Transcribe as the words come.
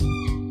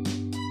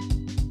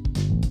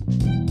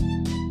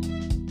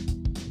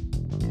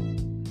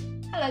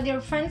Hello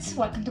dear friends,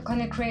 welcome to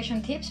Content Creation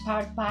Tips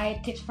powered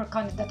by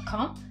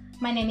tipsforcontent.com.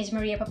 My name is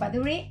Maria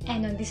Papadouri,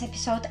 and on this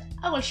episode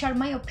I will share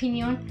my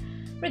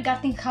opinion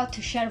regarding how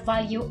to share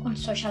value on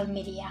social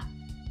media.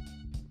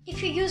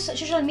 If you use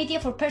social media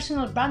for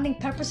personal branding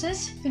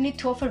purposes, you need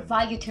to offer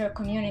value to your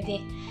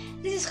community.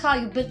 This is how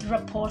you build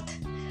rapport.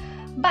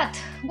 But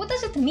what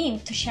does it mean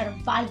to share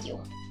value?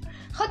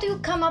 How do you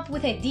come up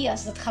with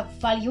ideas that have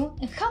value,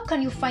 and how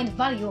can you find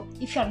value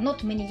if you are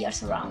not many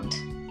years around?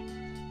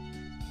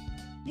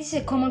 This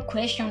is a common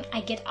question I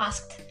get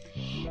asked,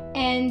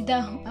 and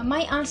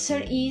my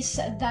answer is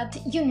that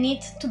you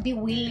need to be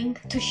willing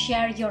to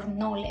share your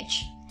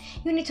knowledge.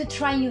 You need to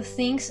try new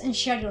things and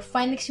share your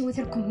findings with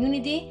your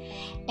community,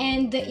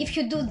 and if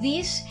you do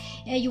this,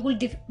 you will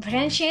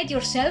differentiate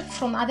yourself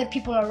from other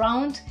people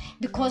around,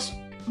 because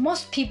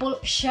most people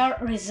share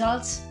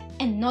results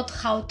and not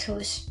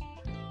how-tos.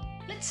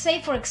 Let's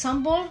say, for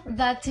example,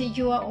 that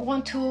you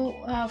want to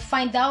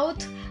find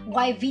out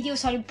why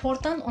videos are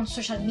important on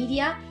social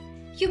media.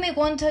 You may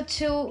want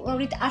to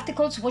read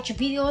articles, watch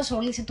videos,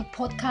 or listen to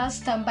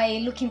podcasts by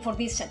looking for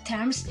these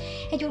terms,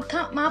 and you'll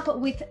come up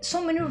with so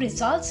many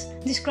results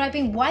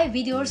describing why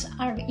videos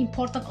are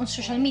important on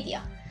social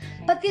media.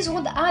 But this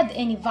won't add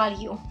any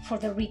value for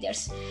the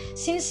readers,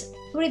 since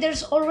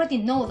readers already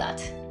know that.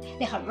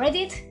 They have read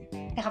it,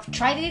 they have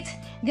tried it,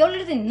 they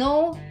already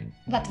know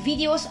that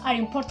videos are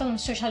important on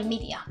social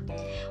media.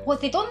 What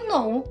they don't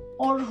know,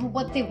 or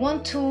what they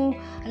want to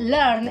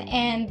learn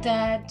and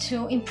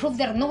to improve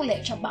their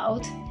knowledge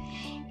about,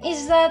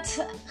 is that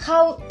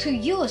how to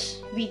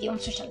use video on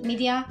social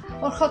media,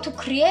 or how to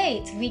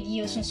create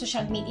videos on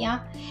social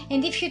media.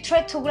 And if you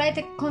try to write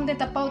a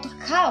content about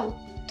how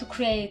to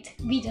create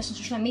videos on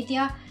social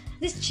media,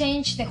 this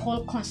changes the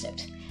whole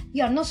concept.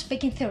 You are not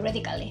speaking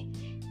theoretically,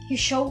 you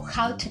show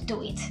how to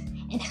do it.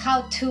 And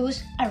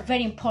how-tos are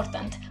very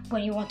important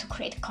when you want to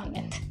create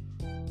content.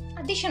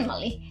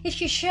 Additionally, if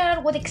you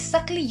share what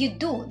exactly you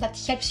do that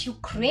helps you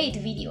create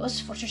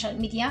videos for social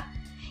media,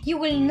 you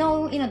will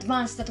know in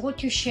advance that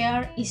what you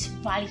share is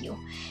value,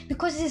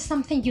 because this is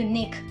something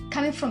unique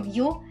coming from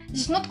you.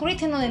 It's not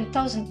written on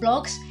 1,000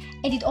 blogs,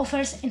 and it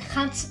offers a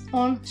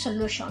hands-on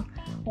solution,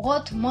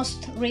 what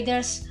most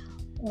readers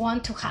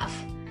want to have.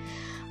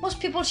 Most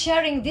people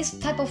sharing this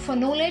type of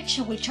knowledge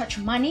will charge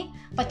money,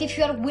 but if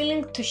you are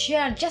willing to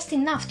share just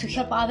enough to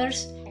help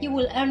others, you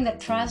will earn their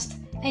trust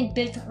and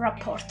build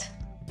rapport.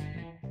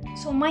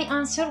 So my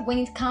answer when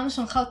it comes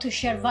on how to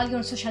share value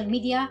on social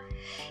media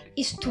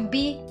is to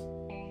be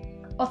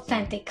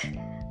authentic.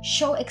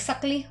 Show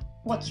exactly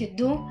what you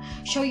do,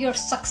 show your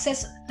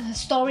success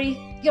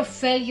story, your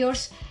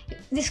failures,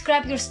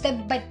 describe your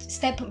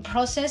step-by-step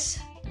process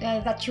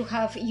that you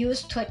have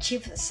used to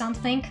achieve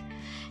something.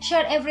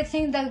 Share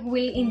everything that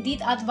will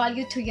indeed add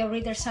value to your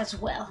readers as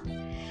well.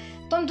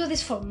 Don't do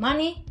this for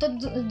money, don't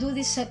do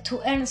this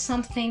to earn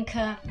something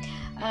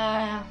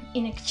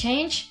in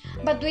exchange,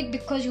 but do it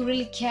because you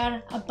really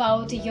care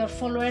about your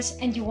followers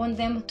and you want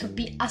them to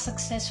be as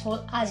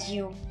successful as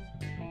you.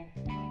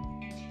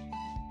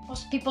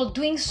 Most people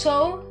doing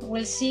so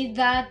will see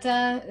that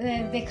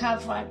they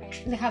have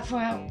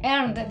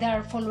earned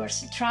their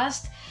followers'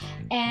 trust,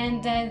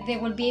 and they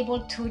will be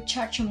able to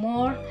charge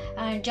more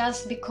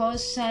just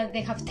because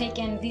they have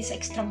taken this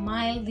extra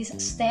mile, this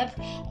step,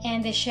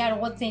 and they share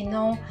what they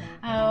know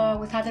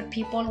with other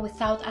people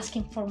without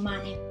asking for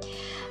money.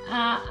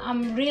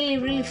 I'm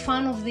really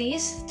fan of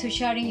this, to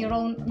sharing your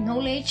own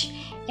knowledge,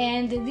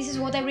 and this is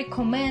what I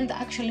recommend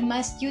actually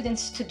my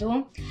students to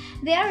do.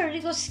 They are a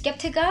little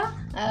skeptical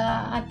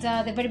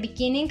at the very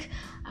beginning,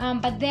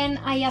 but then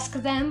I ask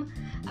them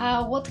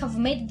what have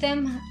made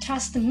them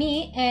trust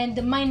me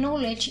and my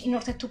knowledge in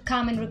order to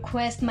come and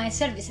request my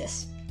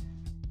services.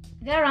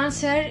 Their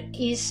answer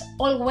is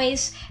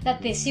always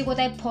that they see what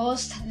I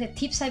post, the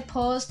tips I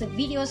post, the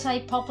videos I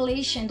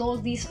publish, and all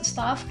this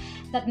stuff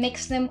that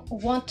makes them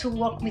want to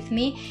work with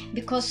me,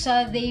 because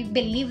they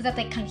believe that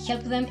I can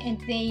help them, and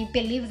they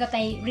believe that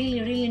I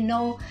really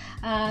know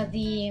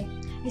the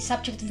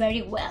subject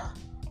very well.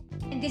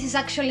 And this is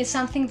actually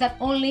something that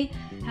only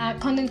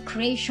content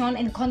creation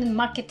and content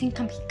marketing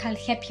can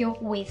help you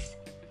with.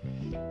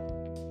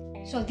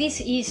 So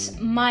this is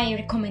my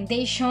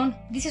recommendation.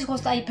 This is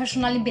what I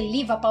personally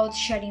believe about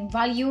sharing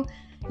value.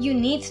 You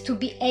need to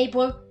be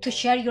able to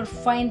share your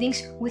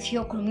findings with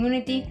your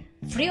community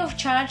free of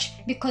charge,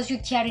 because you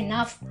care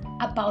enough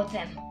about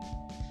them.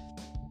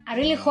 I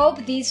really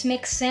hope this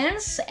makes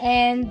sense,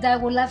 and I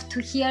would love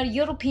to hear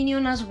your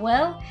opinion as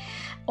well,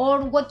 or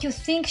what you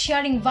think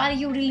sharing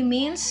value really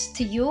means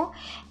to you.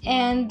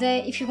 And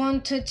if you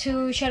want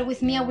to share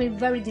with me, I will be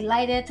very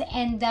delighted,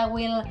 and I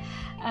will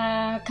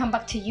come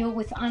back to you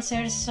with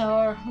answers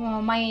or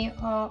my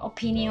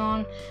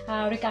opinion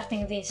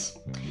regarding this.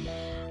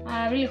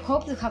 I really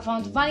hope you have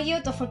found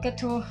value. Don't forget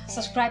to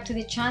subscribe to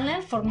the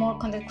channel for more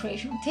content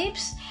creation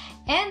tips,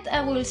 and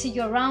I will see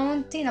you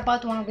around in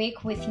about 1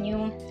 week with a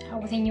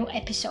new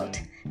episode.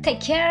 Take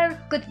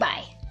care,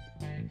 goodbye.